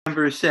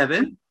November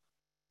 7,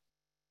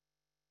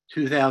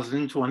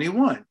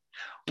 2021.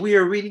 We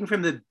are reading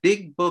from the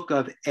Big Book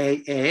of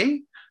AA,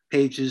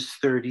 pages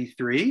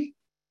 33.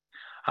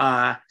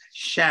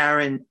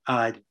 Sharon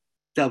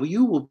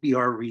W. will be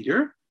our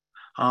reader,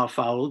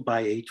 followed by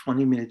a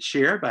 20-minute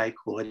share by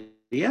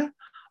Claudia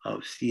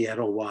of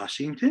Seattle,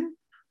 Washington.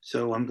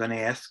 So I'm going to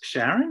ask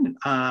Sharon,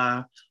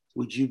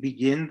 would you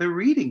begin the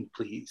reading,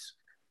 please?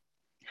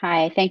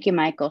 Hi, thank you,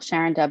 Michael.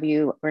 Sharon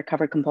W.,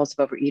 recovered compulsive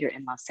overeater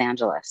in Los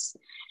Angeles.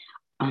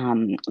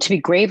 To be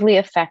gravely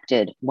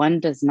affected, one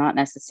does not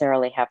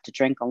necessarily have to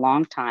drink a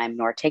long time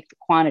nor take the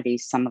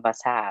quantities some of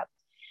us have.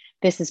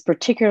 This is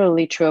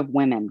particularly true of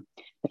women.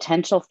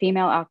 Potential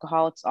female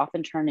alcoholics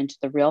often turn into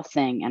the real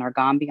thing and are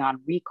gone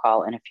beyond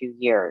recall in a few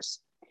years.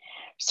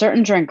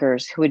 Certain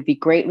drinkers who would be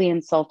greatly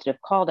insulted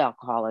if called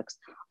alcoholics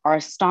are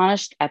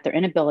astonished at their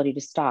inability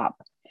to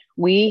stop.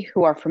 We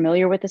who are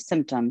familiar with the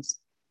symptoms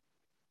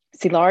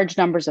see large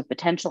numbers of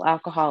potential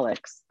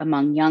alcoholics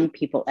among young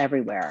people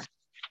everywhere,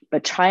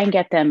 but try and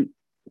get them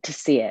to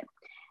see it.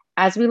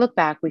 As we look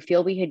back, we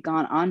feel we had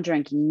gone on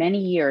drinking many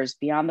years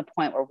beyond the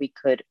point where we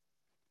could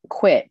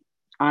quit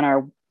on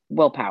our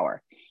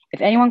willpower.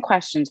 If anyone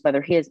questions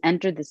whether he has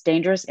entered this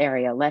dangerous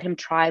area, let him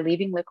try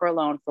leaving liquor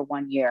alone for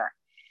 1 year.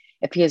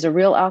 If he is a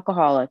real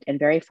alcoholic and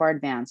very far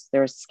advanced,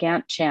 there is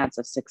scant chance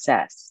of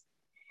success.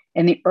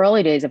 In the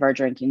early days of our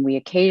drinking, we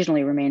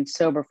occasionally remained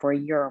sober for a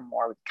year or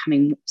more,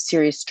 becoming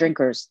serious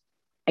drinkers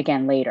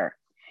again later.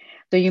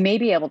 Though you may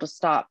be able to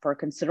stop for a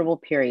considerable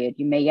period,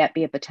 you may yet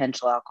be a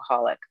potential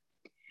alcoholic.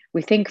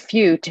 We think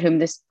few to whom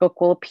this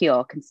book will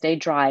appeal can stay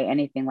dry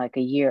anything like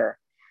a year.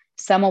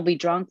 Some will be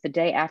drunk the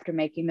day after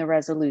making the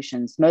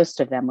resolutions, most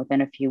of them within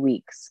a few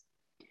weeks.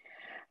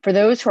 For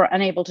those who are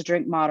unable to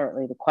drink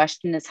moderately, the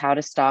question is how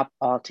to stop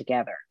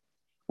altogether.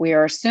 We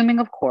are assuming,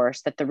 of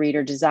course, that the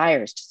reader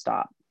desires to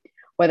stop.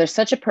 Whether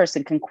such a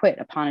person can quit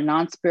upon a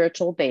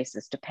non-spiritual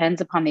basis depends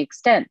upon the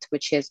extent to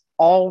which he has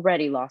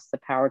already lost the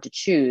power to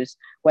choose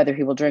whether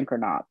he will drink or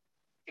not.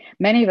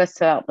 Many of us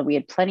felt that we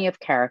had plenty of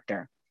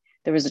character.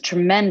 There was a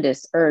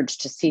tremendous urge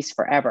to cease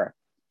forever,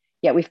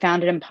 yet we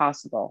found it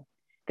impossible.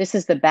 This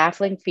is the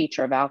baffling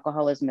feature of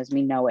alcoholism as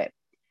we know it,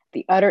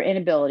 the utter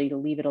inability to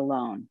leave it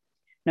alone,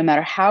 no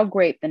matter how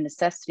great the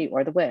necessity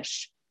or the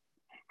wish.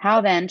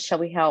 How then shall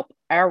we help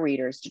our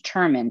readers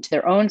determine to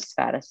their own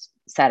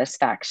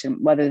satisfaction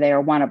whether they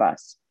are one of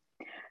us?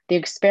 The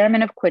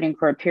experiment of quitting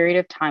for a period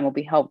of time will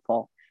be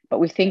helpful, but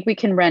we think we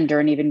can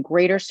render an even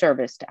greater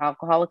service to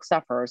alcoholic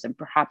sufferers and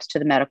perhaps to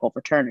the medical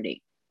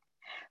fraternity.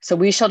 So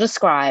we shall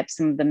describe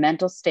some of the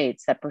mental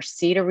states that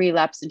precede a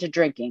relapse into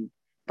drinking,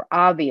 for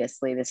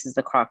obviously this is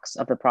the crux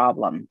of the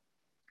problem.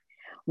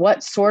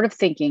 What sort of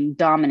thinking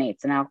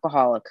dominates an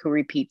alcoholic who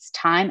repeats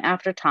time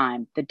after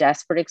time the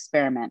desperate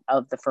experiment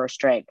of the first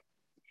drink?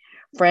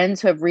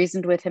 Friends who have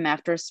reasoned with him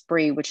after a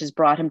spree which has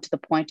brought him to the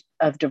point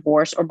of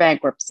divorce or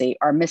bankruptcy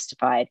are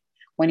mystified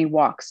when he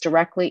walks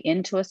directly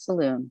into a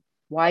saloon.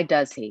 Why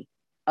does he?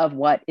 Of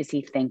what is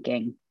he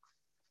thinking?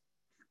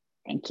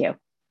 Thank you.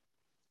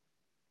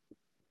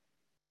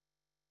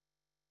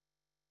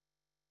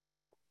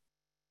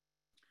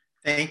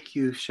 Thank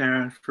you,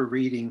 Sharon, for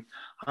reading.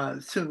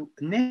 So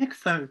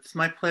next, it's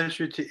my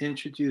pleasure to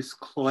introduce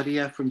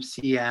Claudia from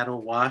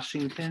Seattle,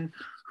 Washington,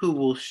 who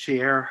will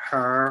share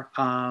her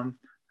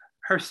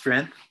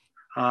strength,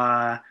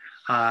 her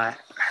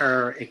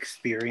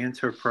experience,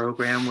 her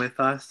program with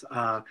us.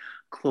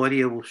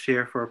 Claudia will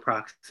share for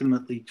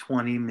approximately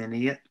 20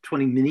 minutes.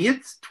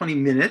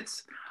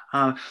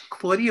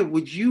 Claudia,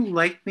 would you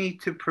like me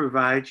to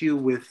provide you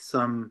with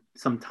some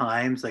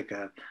times, like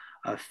a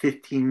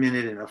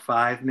 15-minute and a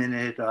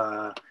 5-minute?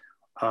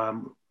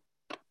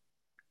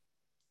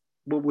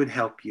 What would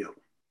help you?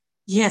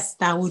 Yes,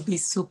 that would be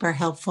super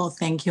helpful.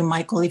 Thank you,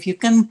 Michael. If you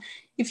can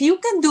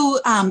do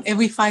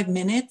every 5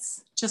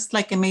 minutes, just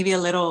like maybe a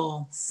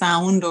little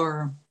sound,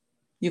 or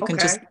you can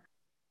just,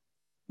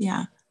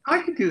 yeah.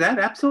 I can do that,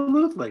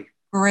 absolutely.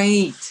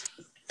 Great.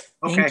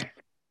 Okay. Thank you.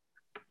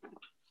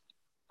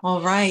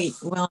 All right.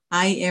 Well,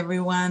 hi,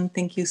 everyone.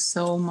 Thank you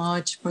so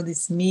much for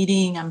this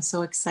meeting. I'm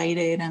so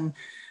excited, and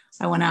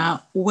I want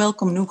to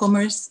welcome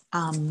newcomers.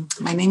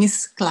 My name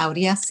is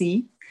Claudia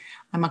C.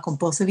 I'm a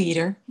compulsive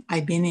eater.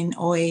 I've been in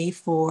OA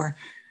for,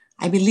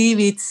 I believe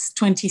it's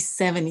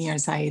 27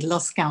 years. I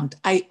lost count.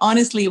 I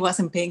honestly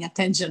wasn't paying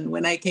attention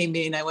when I came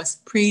in. I was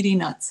pretty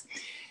nuts.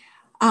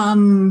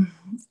 A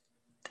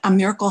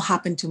miracle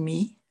happened to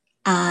me.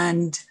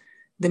 And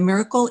the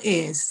miracle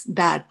is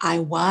that I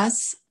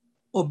was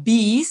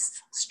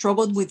obese,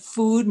 struggled with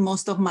food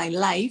most of my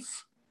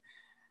life.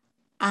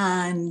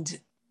 And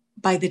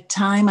by the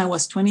time I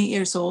was 20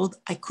 years old,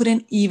 I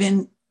couldn't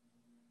even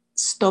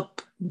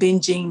stop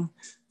binging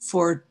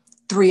for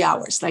 3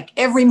 hours. Like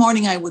every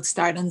morning I would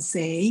start and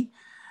say,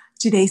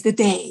 today's the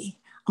day.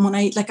 I'm gonna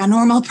eat like a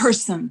normal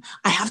person.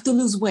 I have to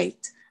lose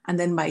weight. And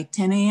then by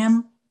 10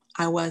 a.m.,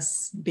 I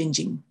was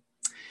binging.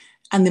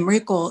 And the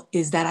miracle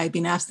is that I've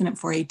been abstinent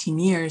for 18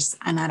 years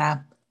and at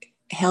a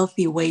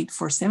healthy weight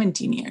for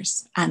 17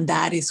 years. And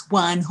that is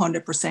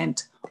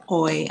 100%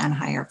 OA and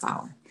higher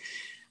power.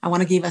 I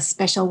want to give a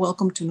special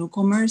welcome to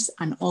newcomers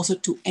and also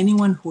to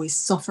anyone who is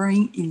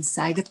suffering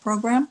inside the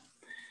program,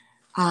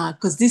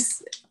 because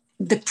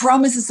the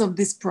promises of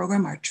this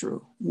program are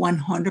true,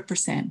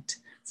 100%.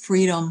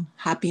 Freedom,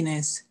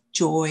 happiness,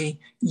 joy,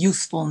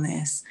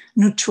 usefulness,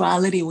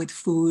 neutrality with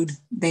food,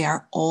 they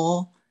are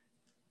all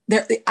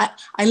there.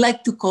 I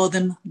like to call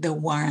them the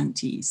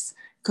warranties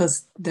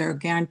because they're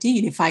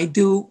guaranteed if I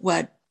do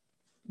what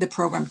the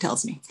program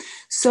tells me.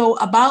 So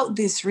about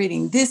this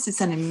reading, this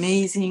is an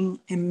amazing,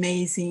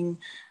 amazing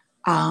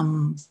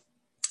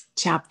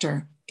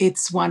chapter.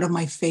 It's one of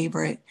my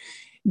favorite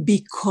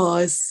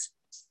because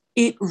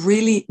it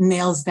really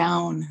nails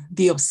down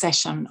the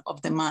obsession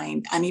of the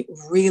mind, and it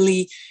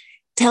really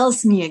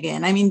tells me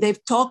again. I mean,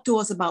 they've talked to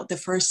us about the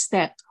first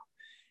step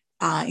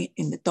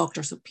in the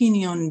doctor's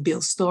opinion,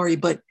 Bill's story,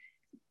 but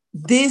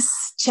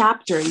this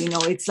chapter, you know,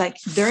 it's like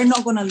they're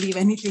not going to leave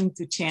anything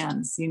to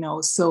chance, you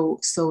know. So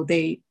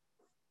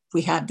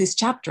we have this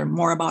chapter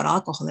more about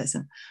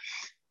alcoholism,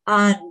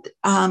 and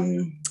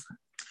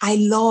I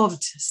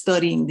loved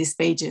studying these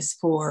pages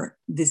for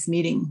this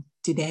meeting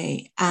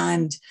today,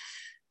 and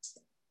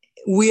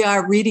we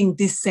are reading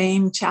this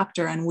same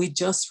chapter, and we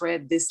just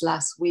read this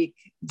last week,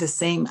 the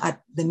same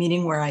at the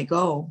meeting where I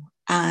go.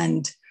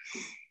 And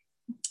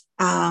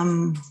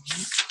the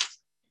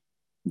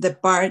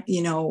part,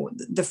 you know,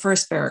 the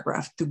first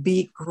paragraph, to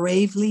be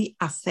gravely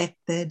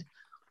affected,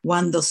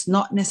 one does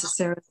not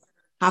necessarily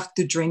have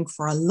to drink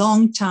for a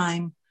long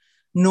time,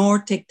 nor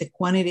take the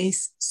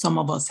quantities some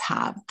of us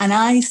have. And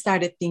I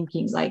started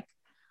thinking, like,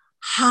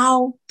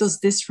 how does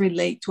this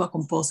relate to a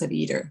compulsive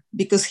eater?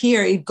 Because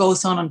here it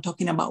goes on, I'm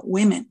talking about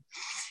women.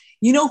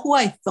 You know who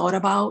I thought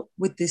about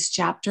with this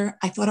chapter?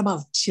 I thought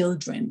about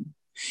children,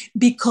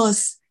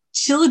 because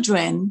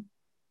children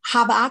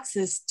have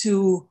access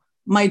to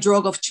my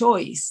drug of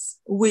choice,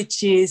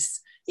 which is,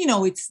 you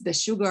know, it's the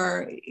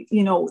sugar,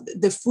 you know,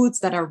 the foods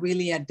that are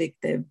really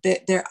addictive.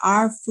 There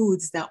are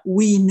foods that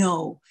we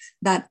know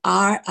that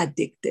are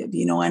addictive,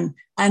 you know, and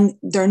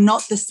they're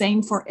not the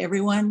same for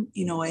everyone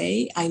in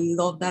OA. I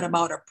love that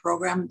about our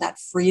program, that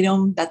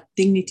freedom, that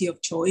dignity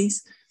of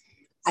choice.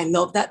 I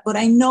love that. But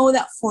I know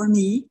that for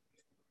me,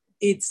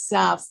 it's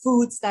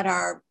foods that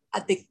are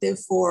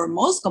addictive for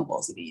most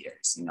compulsive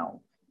eaters, you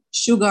know,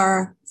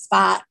 sugar,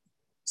 fat,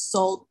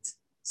 salt,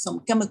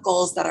 some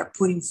chemicals that are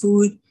put in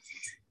food.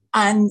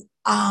 And,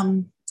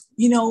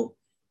 you know,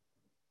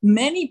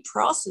 many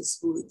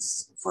processed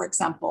foods, for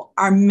example,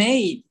 are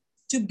made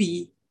to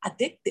be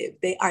addictive.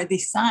 They are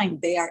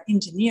designed, they are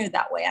engineered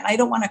that way. And I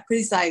don't want to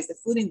criticize the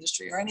food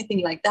industry or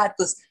anything like that,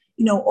 because,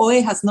 you know,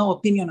 OA has no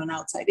opinion on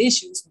outside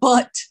issues.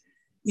 But,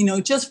 you know,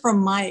 just from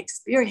my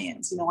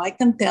experience, you know, I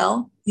can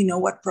tell, you know,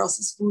 what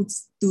processed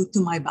foods do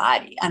to my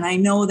body. And I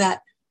know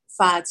that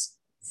fast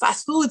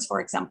foods, for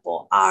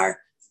example, are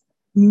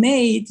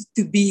made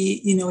to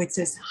be, you know, it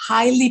says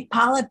highly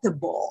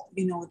palatable,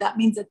 you know, that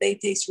means that they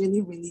taste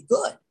really, really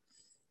good.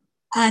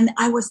 And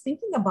I was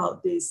thinking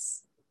about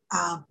this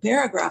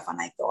paragraph,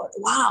 and I thought,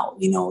 wow,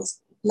 you know,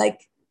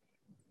 like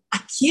a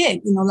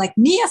kid, you know, like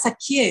me as a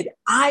kid,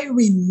 I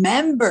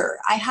remember,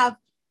 I have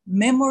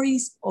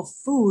memories of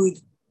food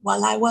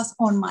while I was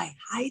on my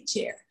high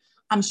chair.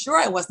 I'm sure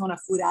I was not a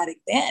food addict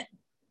then,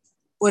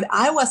 but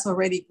I was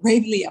already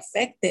gravely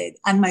affected.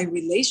 And my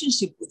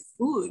relationship with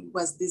food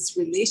was this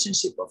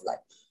relationship of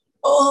like,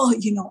 oh,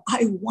 you know,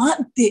 I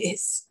want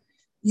this,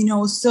 you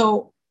know.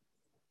 So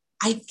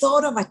I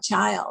thought of a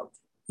child,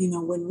 you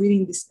know, when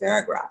reading this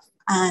paragraph,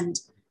 and,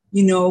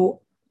 you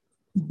know,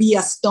 be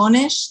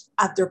astonished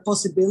at their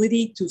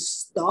possibility to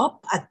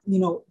stop, at, you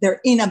know,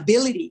 their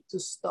inability to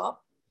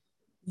stop,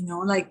 you know,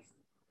 like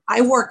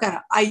I worked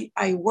at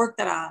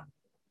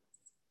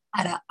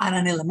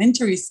an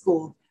elementary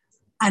school.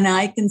 And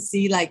I can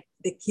see like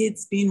the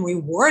kids being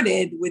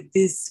rewarded with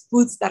these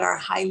foods that are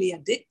highly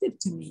addictive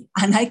to me.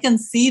 And I can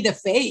see the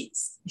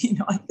face, you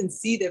know, I can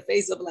see the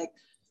face of like,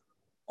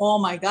 oh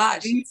my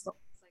gosh, it's like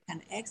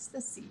an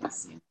ecstasy. You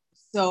know?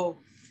 So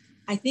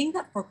I think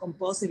that for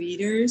compulsive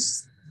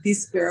eaters,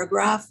 this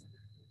paragraph,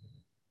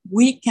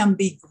 we can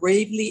be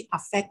gravely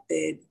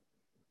affected,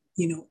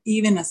 you know,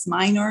 even as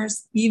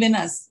minors, even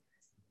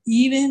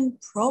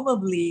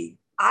probably,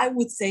 I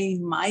would say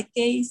in my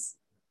case,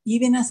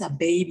 even as a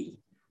baby.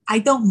 I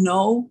don't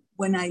know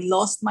when I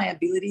lost my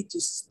ability to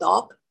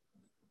stop,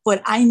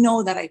 but I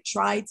know that I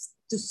tried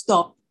to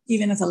stop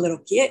even as a little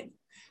kid.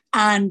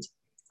 And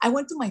I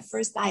went to my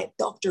first diet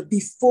doctor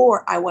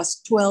before I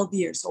was 12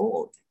 years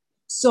old.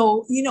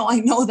 So, you know, I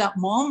know that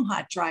mom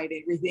had tried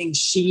everything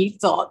she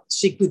thought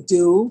she could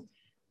do.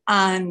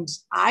 And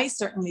I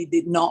certainly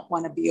did not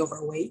want to be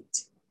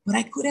overweight, but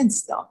I couldn't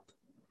stop.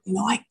 You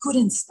know, I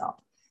couldn't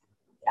stop.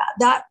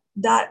 Yeah,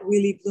 that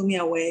really blew me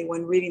away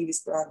when reading this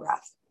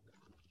paragraph.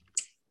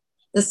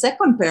 The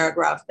second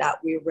paragraph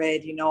that we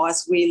read, you know,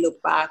 as we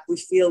look back, we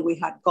feel we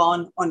had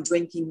gone on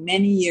drinking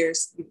many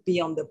years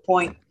beyond the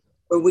point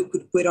where we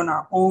could quit on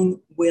our own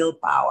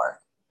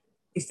willpower.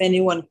 If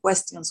anyone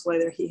questions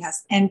whether he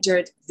has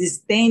entered this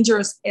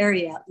dangerous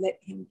area, let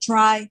him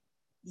try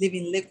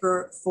living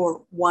liquor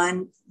for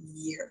 1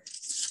 year.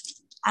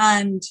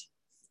 And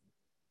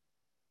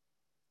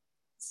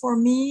for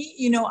me,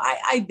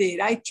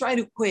 I try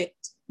to quit,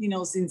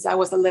 since I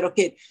was a little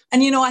kid.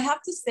 And, I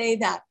have to say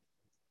that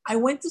I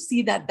went to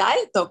see that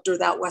diet doctor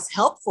that was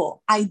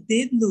helpful. I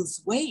did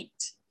lose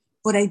weight,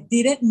 but I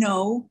didn't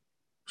know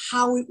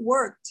how it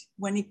worked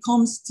when it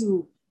comes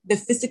to the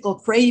physical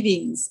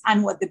cravings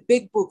and what the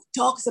big book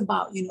talks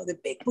about. The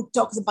big book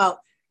talks about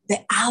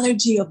the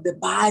allergy of the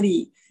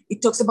body.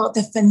 It talks about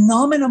the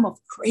phenomenon of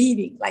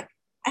craving. Like,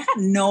 I had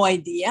no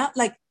idea.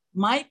 Like,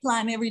 my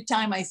plan every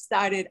time I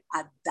started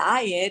a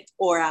diet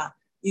or a,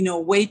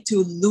 way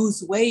to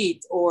lose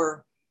weight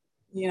or,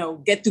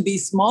 get to be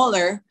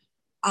smaller,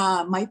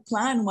 my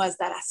plan was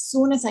that as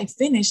soon as I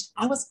finished,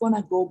 I was going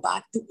to go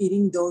back to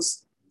eating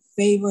those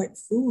favorite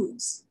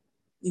foods,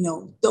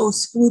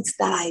 those foods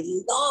that I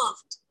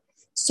loved.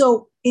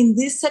 So in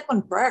this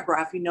second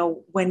paragraph,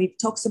 when it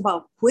talks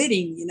about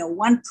quitting,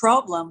 one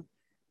problem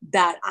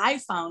that I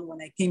found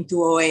when I came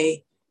to OA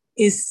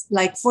is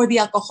like, for the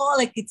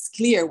alcoholic, it's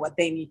clear what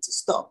they need to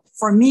stop.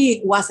 For me,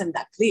 it wasn't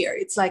that clear.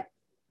 It's like,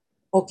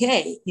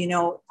 okay,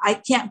 I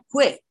can't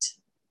quit.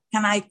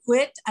 Can I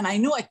quit? And I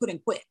knew I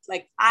couldn't quit.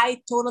 Like,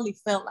 I totally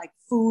felt like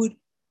food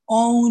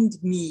owned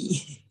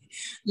me.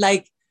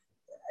 like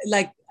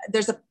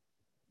there's a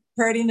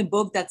part in the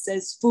book that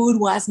says food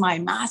was my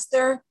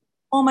master.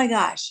 Oh my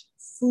gosh,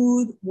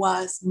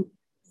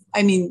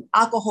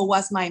 alcohol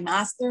was my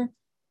master.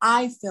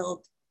 I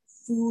felt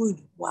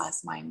food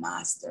was my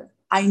master.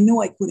 I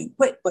knew I couldn't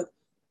quit, but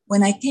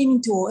when I came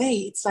into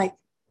OA, it's like,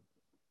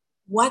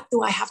 what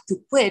do I have to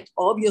quit?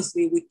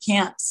 Obviously, we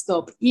can't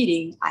stop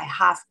eating. I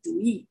have to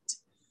eat.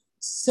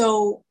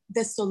 So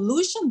the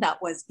solution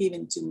that was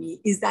given to me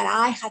is that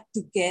I had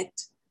to get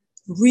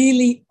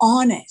really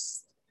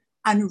honest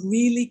and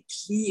really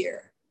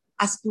clear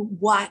as to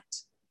what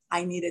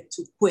I needed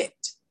to quit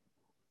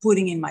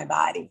putting in my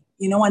body,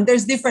 and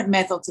there's different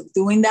methods of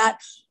doing that.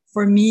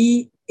 For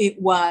me, it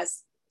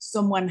was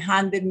someone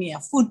handed me a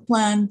food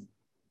plan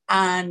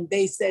and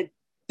they said,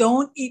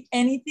 don't eat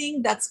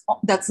anything that's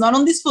not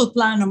on this food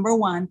plan, number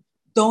one.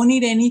 Don't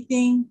eat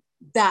anything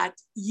that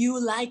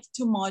you like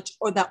too much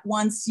or that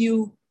once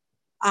you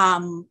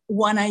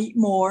want to eat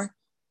more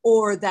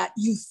or that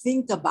you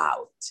think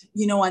about,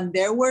 and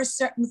there were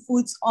certain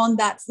foods on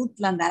that food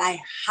plan that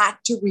I had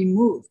to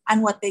remove.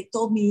 And what they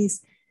told me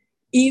is,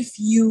 if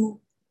you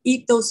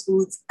eat those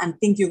foods and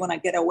think you're going to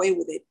get away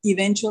with it,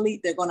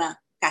 eventually they're going to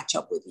catch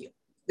up with you.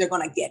 They're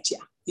going to get you.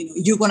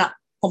 You're going to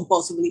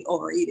compulsively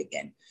overeat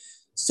again.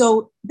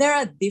 So there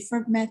are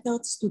different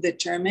methods to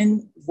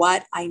determine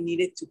what I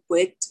needed to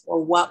quit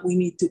or what we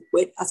need to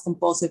quit as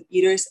compulsive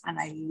eaters. And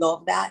I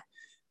love that.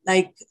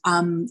 Like,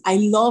 I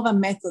love a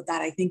method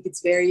that I think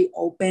it's very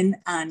open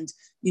and,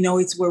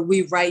 it's where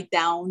we write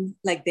down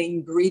like the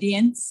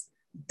ingredients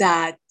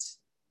that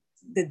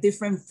the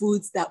different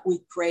foods that we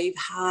crave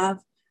have.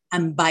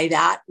 And by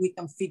that, we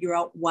can figure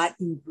out what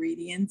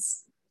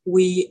ingredients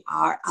we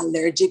are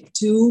allergic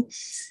to.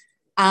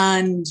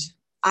 And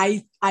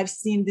I've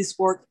seen this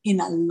work in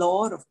a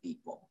lot of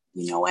people,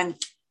 and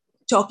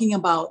talking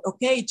about,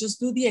 okay, just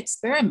do the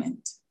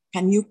experiment.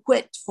 Can you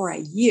quit for a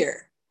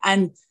year?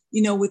 And,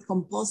 with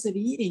compulsive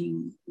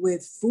eating,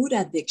 with food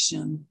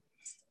addiction,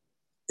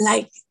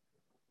 like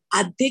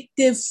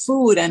addictive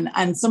food,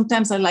 and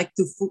sometimes I like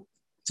to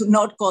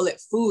not call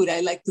it food. I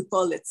like to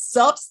call it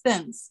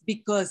substance,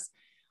 because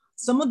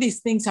some of these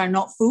things are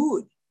not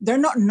food. They're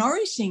not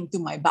nourishing to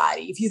my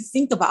body. If you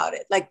think about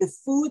it, like the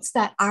foods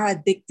that are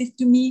addictive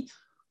to me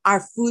are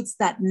foods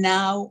that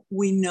now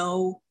we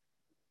know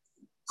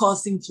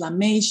cause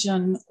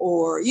inflammation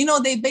or,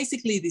 they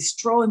basically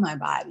destroy my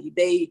body.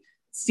 They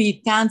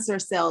feed cancer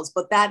cells.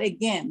 But that,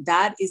 again,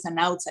 that is an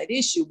outside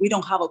issue. We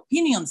don't have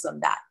opinions on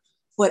that.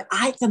 But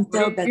I can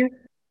tell that.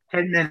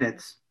 10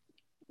 minutes.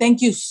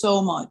 Thank you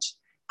so much.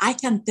 I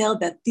can tell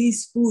that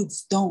these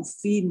foods don't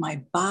feed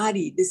my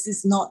body. This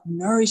is not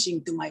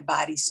nourishing to my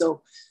body.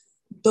 So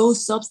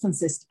those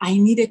substances, I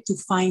needed to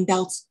find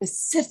out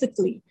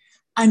specifically.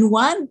 And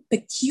one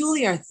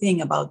peculiar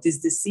thing about this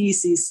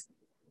disease is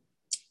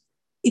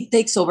it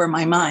takes over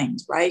my mind,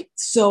 right?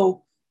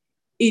 So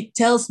it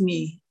tells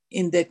me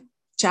in the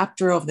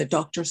chapter of the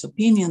doctor's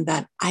opinion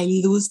that I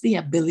lose the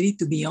ability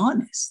to be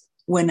honest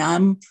when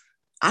I'm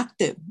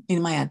active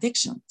in my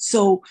addiction.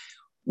 So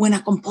when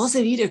a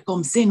compulsive eater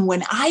comes in,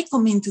 when I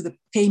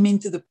came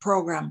into the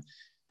program,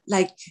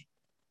 like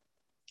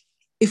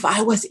if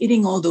I was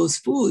eating all those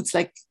foods,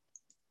 like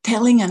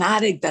telling an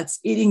addict that's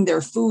eating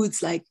their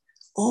foods, like,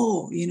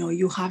 oh,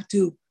 you have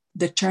to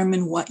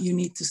determine what you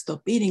need to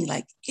stop eating.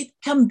 Like, it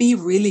can be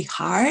really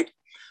hard,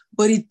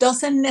 but it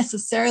doesn't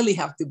necessarily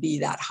have to be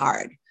that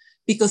hard,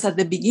 because at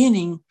the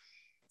beginning,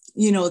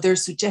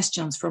 there's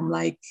suggestions from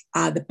like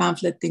the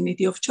pamphlet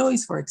Dignity of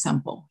Choice, for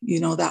example,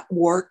 that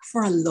work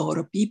for a lot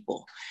of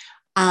people.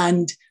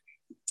 And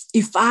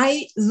if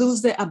I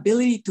lose the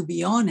ability to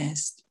be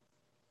honest,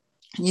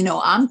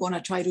 I'm going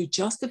to try to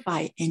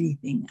justify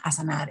anything as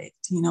an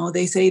addict.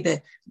 They say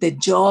that the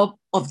job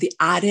of the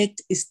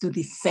addict is to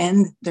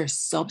defend their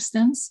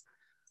substance.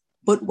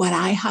 But what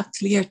I have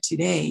clear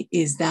today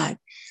is that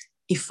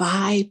if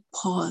I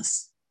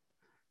pause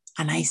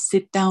and I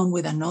sit down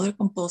with another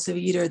compulsive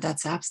eater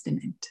that's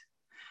abstinent,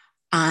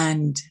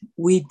 and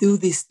we do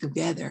this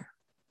together,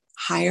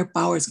 higher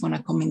power is going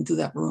to come into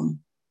that room.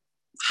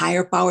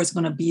 Higher power is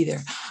going to be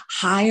there.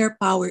 Higher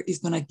power is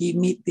going to give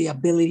me the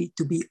ability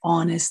to be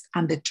honest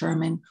and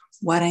determine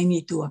what I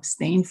need to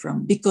abstain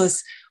from.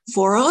 Because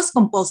for us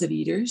compulsive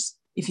eaters,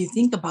 if you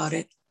think about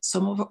it,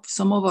 some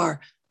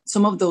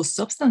of those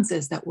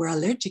substances that we're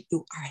allergic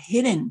to are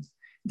hidden.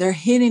 They're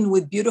hidden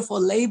with beautiful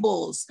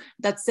labels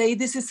that say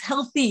this is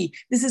healthy,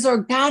 this is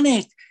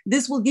organic,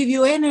 this will give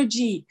you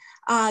energy,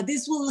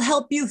 this will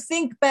help you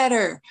think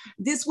better,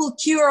 this will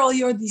cure all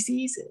your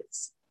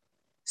diseases.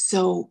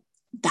 So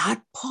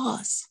that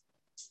pause,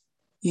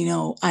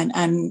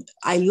 and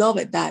I love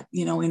it that,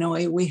 in a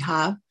way we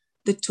have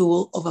the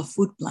tool of a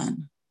food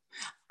plan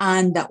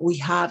and that we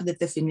have the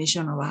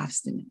definition of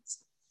abstinence.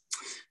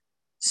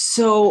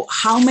 So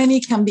how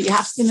many can be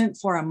abstinent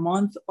for a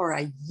month or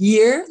a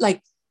year?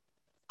 Like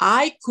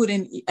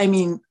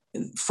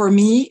for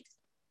me,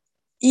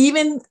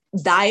 even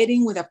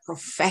dieting with a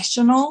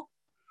professional,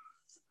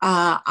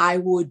 I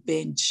would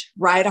binge.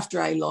 Right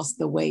after I lost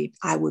the weight,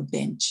 I would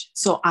binge.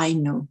 So I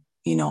know.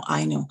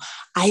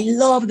 I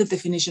love the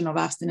definition of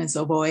abstinence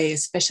of OA,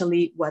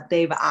 especially what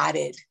they've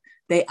added.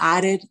 They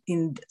added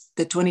in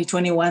the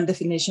 2021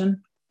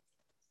 definition.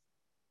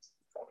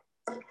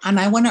 And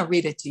I want to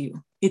read it to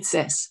you. It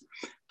says,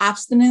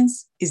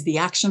 abstinence is the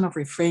action of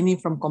refraining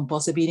from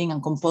compulsive eating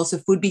and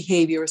compulsive food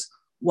behaviors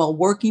while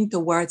working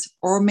towards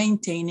or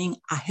maintaining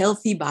a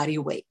healthy body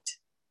weight.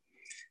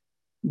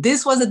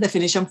 This was the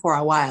definition for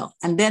a while.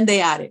 And then they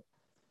added,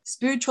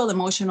 spiritual,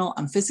 emotional,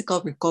 and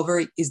physical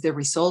recovery is the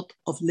result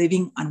of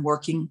living and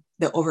working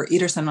the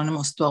Overeaters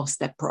Anonymous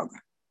 12-step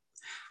program.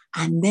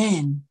 And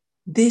then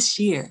this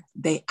year,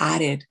 they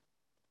added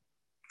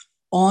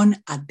on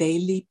a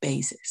daily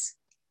basis.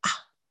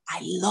 I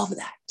love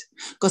that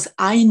because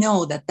I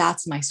know that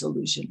that's my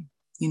solution,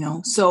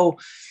 So,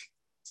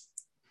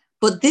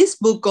 but this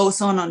book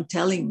goes on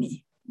telling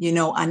me,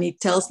 and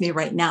it tells me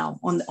right now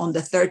on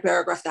the third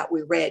paragraph that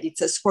we read, it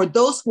says, for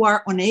those who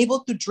are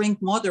unable to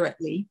drink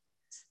moderately,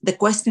 the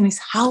question is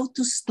how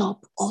to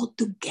stop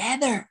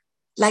altogether.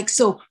 Like,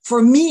 so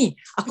for me,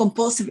 a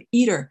compulsive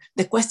eater,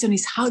 the question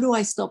is, how do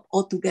I stop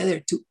altogether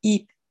to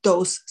eat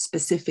those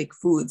specific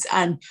foods?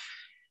 And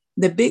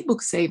the big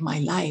book saved my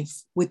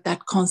life with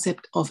that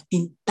concept of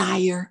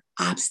entire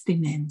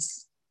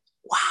abstinence.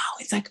 Wow.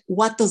 It's like,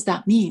 what does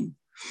that mean?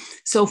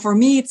 So for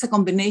me, it's a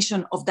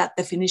combination of that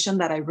definition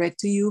that I read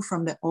to you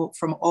from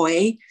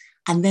OA,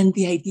 and then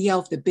the idea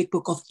of the big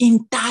book of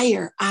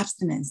entire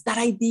abstinence, that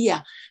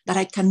idea that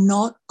I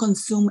cannot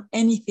consume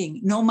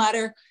anything, no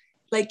matter,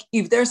 like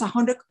if there's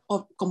 100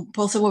 of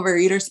compulsive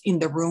overeaters in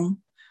the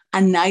room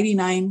and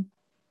 99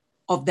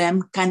 of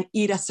them can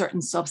eat a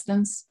certain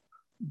substance,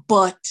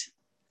 but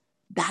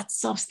that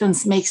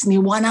substance makes me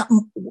want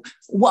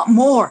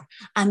more.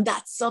 And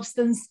that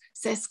substance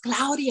says,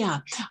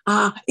 Claudia,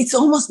 it's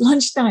almost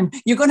lunchtime.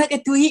 You're going to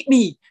get to eat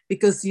me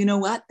because you know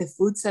what? The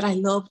foods that I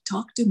love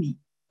talk to me.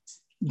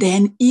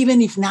 Then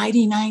even if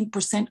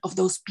 99% of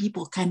those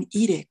people can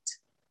eat it,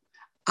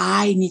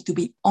 I need to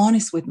be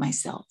honest with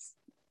myself.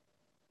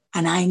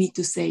 And I need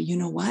to say, you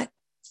know what?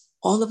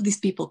 All of these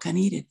people can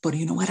eat it, but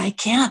you know what? I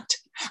can't.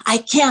 I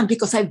can't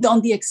because I've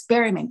done the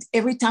experiment.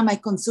 Every time I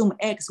consume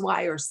X,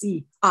 Y, or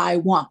Z, I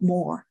want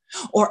more,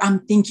 or I'm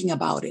thinking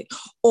about it.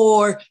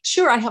 Or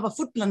sure, I have a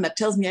food plan that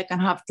tells me I can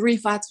have 3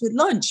 fats with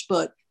lunch,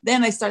 but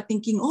then I start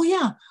thinking, oh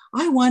yeah,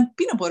 I want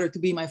peanut butter to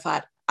be my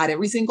fat at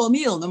every single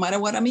meal, no matter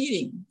what I'm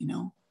eating,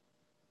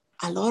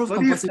 A lot of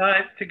compulsive...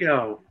 5 to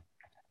go.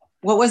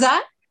 What was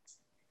that?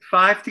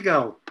 5 to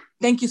go.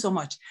 Thank you so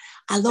much.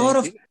 A lot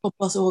of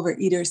compulsive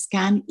overeaters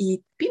can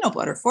eat peanut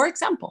butter, for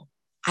example.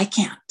 I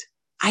can't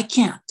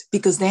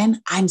because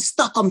then I'm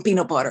stuck on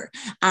peanut butter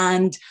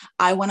and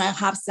I want to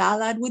have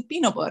salad with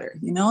peanut butter.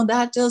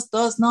 That just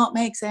does not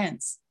make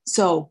sense.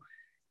 So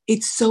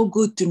it's so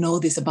good to know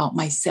this about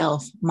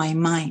myself, my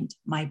mind,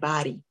 my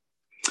body.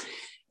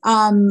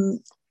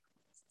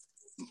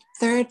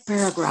 Third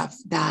paragraph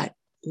that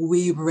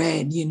we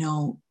read,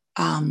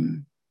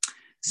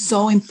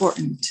 so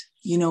important,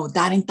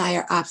 that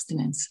entire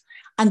abstinence.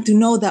 And to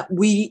know that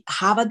we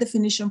have a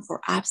definition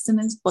for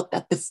abstinence, but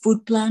that the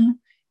food plan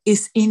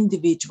is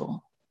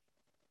individual.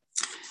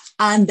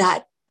 And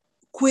that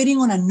quitting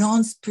on a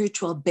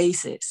non-spiritual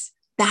basis,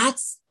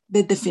 that's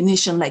the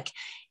definition. Like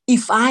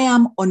if I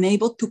am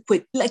unable to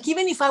quit, like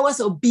even if I was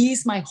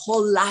obese my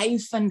whole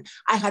life and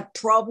I had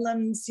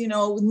problems,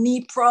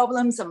 knee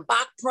problems and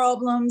back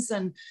problems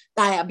and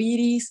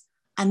diabetes,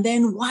 and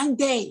then one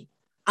day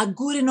a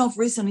good enough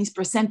reason is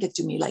presented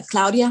to me, like,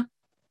 Claudia,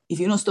 if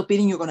you don't stop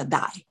eating, you're going to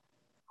die.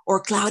 Or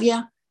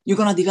Claudia, you're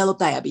going to develop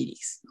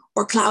diabetes.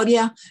 Or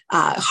Claudia,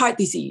 heart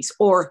disease,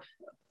 or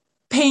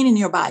pain in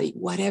your body,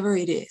 whatever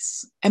it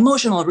is.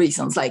 Emotional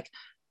reasons like,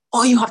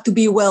 oh, you have to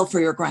be well for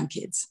your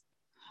grandkids.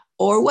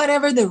 Or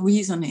whatever the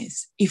reason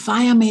is, if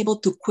I am able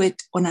to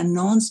quit on a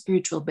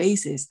non-spiritual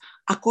basis,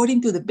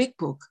 according to the big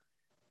book,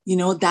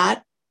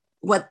 that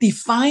what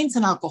defines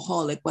an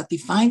alcoholic, what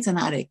defines an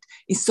addict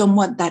is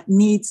someone that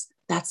needs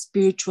that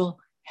spiritual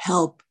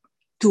help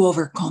to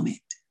overcome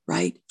it,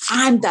 right?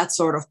 I'm that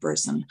sort of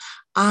person.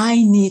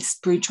 I need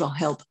spiritual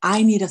help.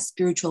 I need a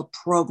spiritual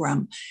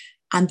program.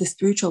 And the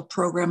spiritual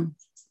program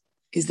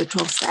is the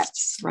 12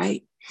 steps,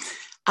 right?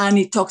 And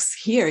it talks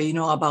here,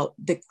 about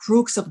the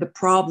crux of the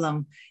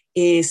problem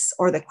is,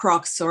 or the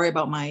crux, sorry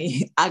about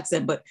my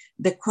accent, but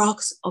the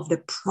crux of the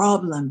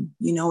problem,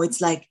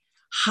 it's like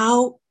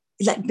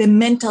the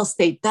mental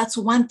state. That's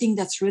one thing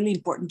that's really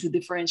important to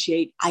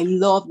differentiate. I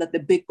love that the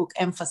big book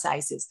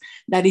emphasizes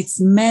that it's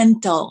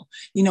mental.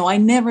 I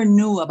never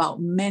knew about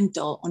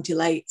mental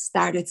until I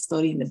started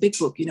studying the big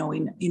book.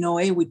 In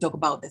OA, we talk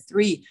about the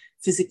three: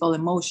 physical,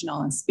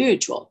 emotional, and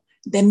spiritual.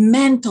 The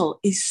mental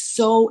is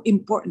so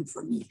important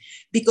for me,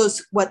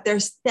 because what they're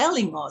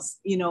telling us,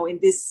 in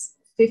this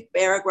 5th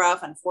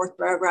paragraph and 4th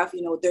paragraph,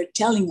 they're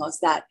telling us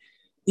that,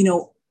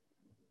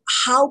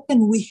 how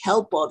can we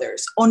help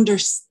others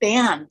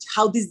understand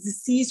how this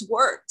disease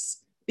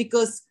works?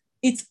 Because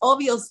it's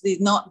obviously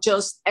not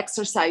just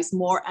exercise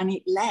more and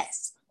eat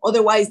less.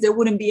 Otherwise, there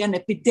wouldn't be an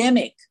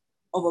epidemic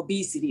of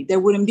obesity. There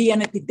wouldn't be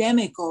an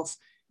epidemic of,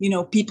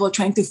 people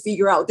trying to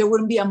figure out. There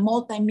wouldn't be a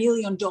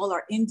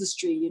multi-million-dollar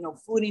industry,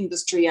 food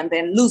industry, and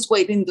then lose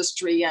weight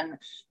industry, and,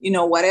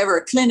 whatever,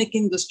 clinic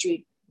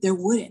industry. There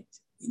wouldn't.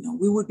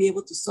 We would be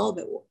able to solve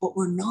it, but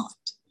we're not.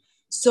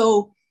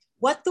 So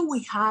what do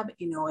we have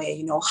in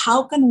OA?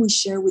 How can we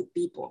share with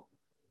people,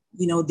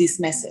 this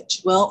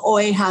message? Well,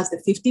 OA has the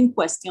 15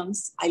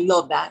 questions. I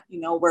love that,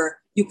 where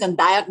you can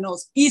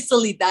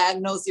easily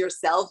diagnose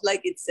yourself,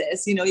 like it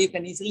says, you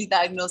can easily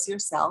diagnose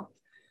yourself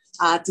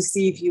to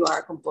see if you are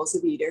a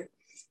compulsive eater.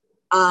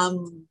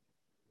 And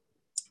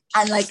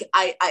like,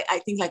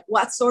 I think like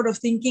what sort of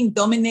thinking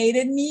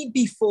dominated me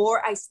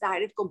before I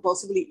started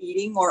compulsively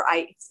eating, or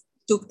I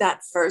took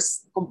that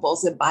first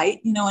compulsive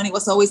bite, and it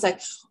was always like,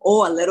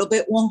 oh, a little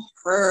bit won't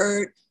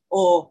hurt,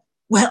 or,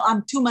 well,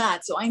 I'm too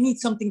mad, so I need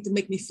something to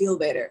make me feel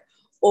better,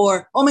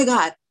 or, oh my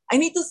God, we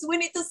need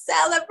to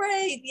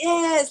celebrate.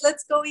 Yes,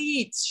 let's go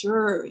eat.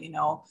 Sure,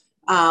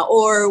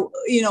 or,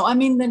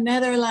 I'm in the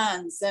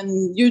Netherlands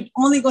and you're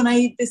only gonna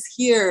eat this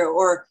here,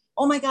 or,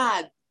 oh my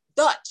God,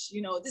 Dutch,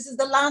 this is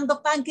the land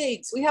of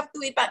pancakes. We have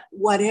to eat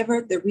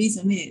whatever the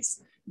reason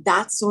is.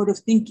 That sort of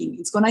thinking,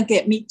 it's gonna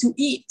get me to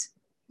eat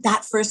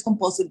that first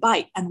compulsive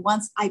bite. And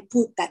once I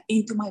put that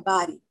into my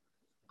body,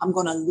 I'm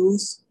gonna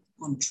lose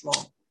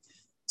control.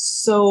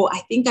 So I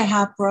think I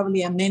have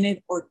probably a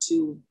minute or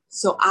two.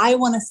 So I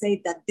wanna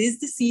say that this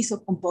disease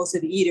of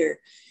compulsive eater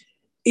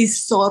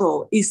is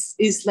subtle,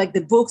 is like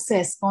the book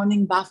says,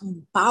 stunning,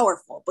 baffling,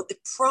 powerful. But the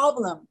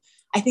problem,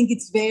 I think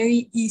it's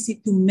very easy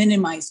to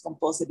minimize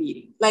compulsive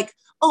eating. Like,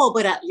 oh,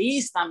 but at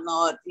least I'm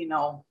not,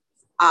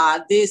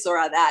 this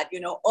or that,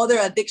 other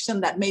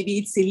addiction that maybe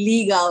it's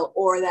illegal,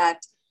 or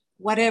that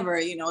whatever,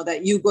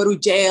 that you go to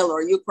jail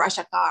or you crash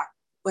a car.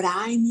 But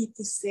I need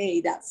to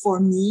say that for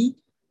me,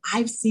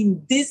 I've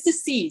seen this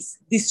disease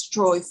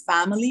destroy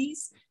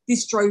families,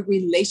 destroy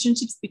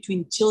relationships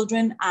between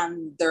children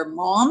and their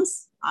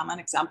moms. I'm an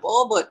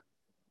example, but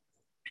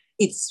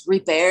it's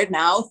repaired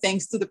now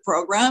thanks to the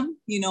program,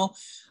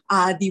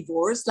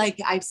 divorce. Like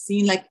I've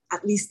seen, like,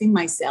 at least in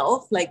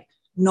myself, like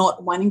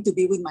not wanting to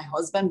be with my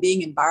husband,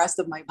 being embarrassed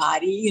of my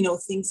body,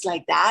 things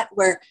like that,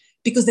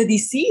 because the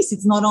disease,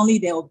 it's not only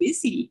the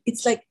obesity,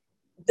 it's like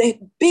the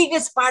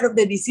biggest part of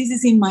the disease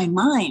is in my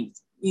mind,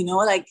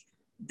 like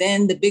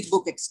then the big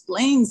book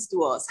explains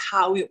to us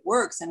how it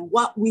works and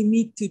what we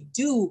need to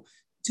do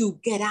to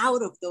get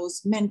out of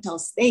those mental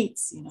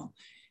states,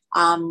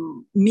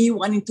 me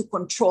wanting to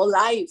control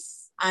life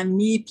and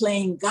me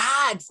playing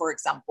God, for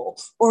example,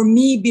 or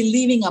me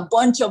believing a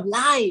bunch of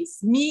lies,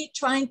 me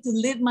trying to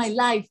live my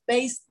life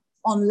based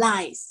on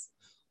lies,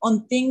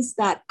 on things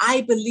that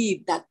I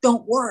believe that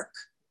don't work.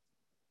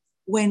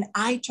 When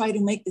I try to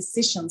make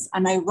decisions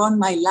and I run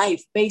my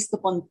life based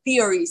upon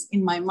theories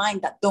in my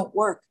mind that don't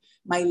work,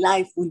 my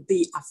life will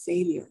be a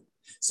failure.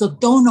 So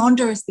don't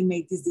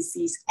underestimate this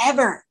disease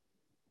ever,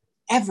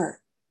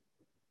 ever.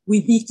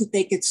 We need to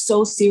take it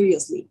so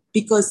seriously,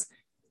 because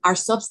our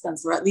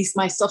substance, or at least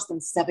my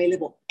substance, is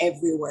available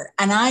everywhere.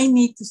 And I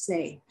need to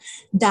say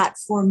that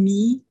for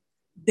me,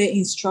 the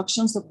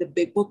instructions of the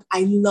big book,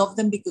 I love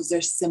them because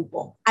they're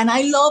simple. And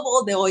I love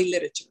all the OA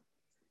literature,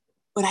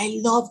 but I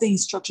love the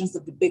instructions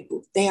of the big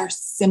book. They are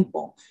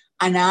simple.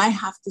 And I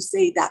have to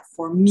say that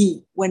for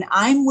me, when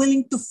I'm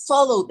willing to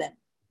follow them,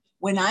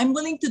 when I'm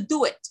willing to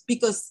do it,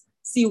 because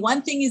see,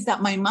 one thing is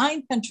that my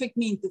mind can trick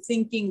me into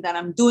thinking that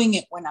I'm doing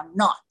it when I'm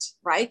not,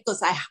 right?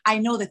 Because I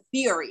know the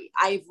theory.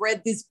 I've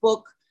read this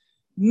book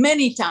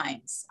many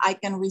times. I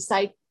can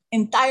recite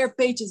entire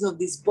pages of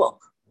this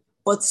book,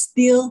 but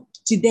still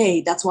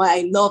today, that's why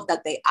I love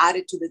that they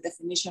added to the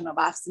definition of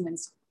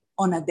abstinence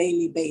on a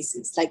daily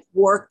basis, like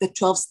work the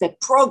 12-step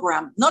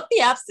program, not be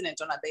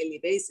abstinent on a daily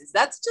basis.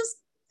 That's just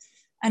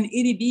an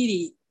itty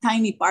bitty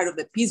tiny part of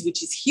the piece,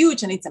 which is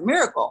huge and it's a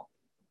miracle,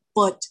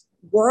 but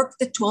work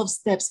the 12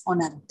 steps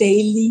on a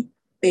daily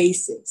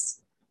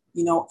basis.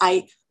 You know,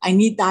 I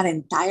need that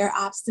entire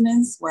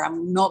abstinence where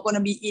I'm not going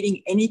to be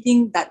eating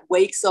anything that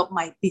wakes up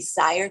my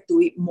desire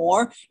to eat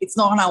more. It's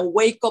not going to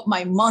wake up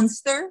my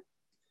monster,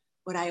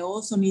 but I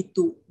also need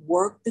to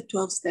work the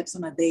 12 steps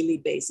on a daily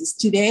basis.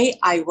 Today,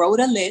 I wrote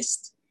a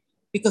list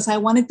because I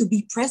wanted to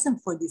be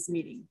present for this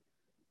meeting.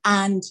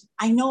 And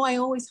I know I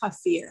always have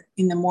fear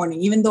in the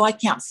morning, even though I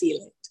can't feel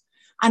it.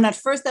 And at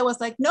first I was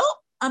like, no,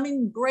 I'm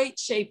in great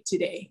shape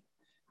today.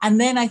 And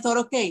then I thought,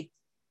 okay,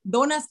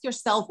 don't ask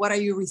yourself, what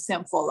are you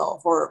resentful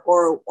of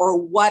or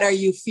what are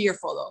you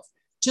fearful of?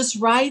 Just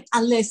write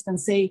a list and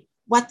say,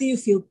 what do you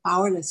feel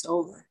powerless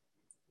over?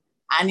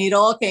 And it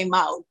all came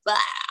out,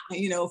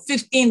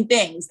 15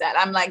 things that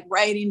I'm like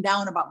writing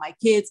down about my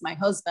kids, my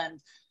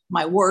husband,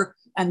 my work,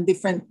 and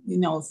different,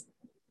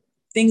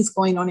 things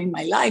going on in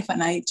my life.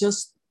 And I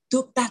just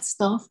took that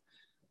stuff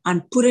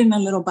and put it in a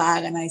little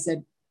bag. And I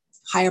said,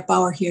 higher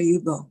power, here you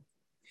go.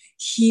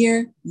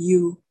 Here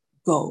you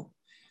go.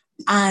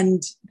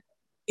 And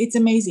it's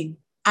amazing.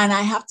 And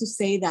I have to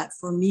say that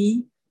for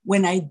me,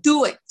 when I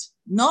do it,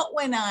 not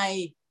when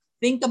I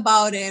think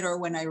about it or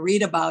when I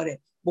read about it,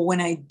 but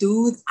when I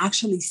do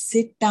actually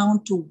sit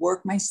down to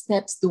work my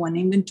steps, do an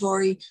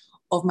inventory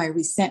of my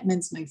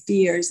resentments, my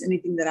fears,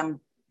 anything that I'm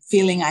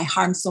feeling I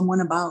harmed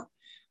someone about.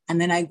 And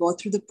then I go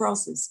through the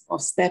process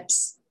of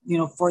steps,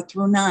 4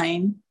 through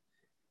 9.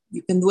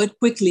 You can do it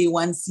quickly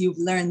once you've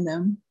learned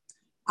them.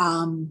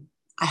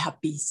 I have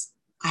peace.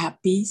 I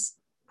have peace.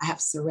 I have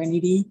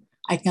serenity.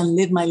 I can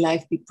live my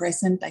life, be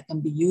present. I can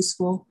be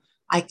useful.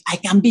 I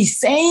can be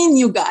sane,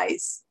 you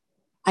guys.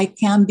 I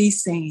can be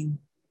sane.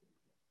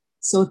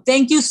 So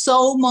thank you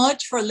so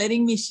much for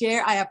letting me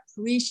share. I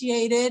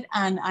appreciate it.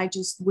 And I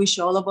just wish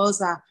all of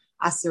us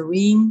a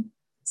serene,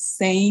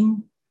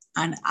 sane,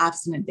 and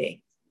abstinent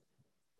day.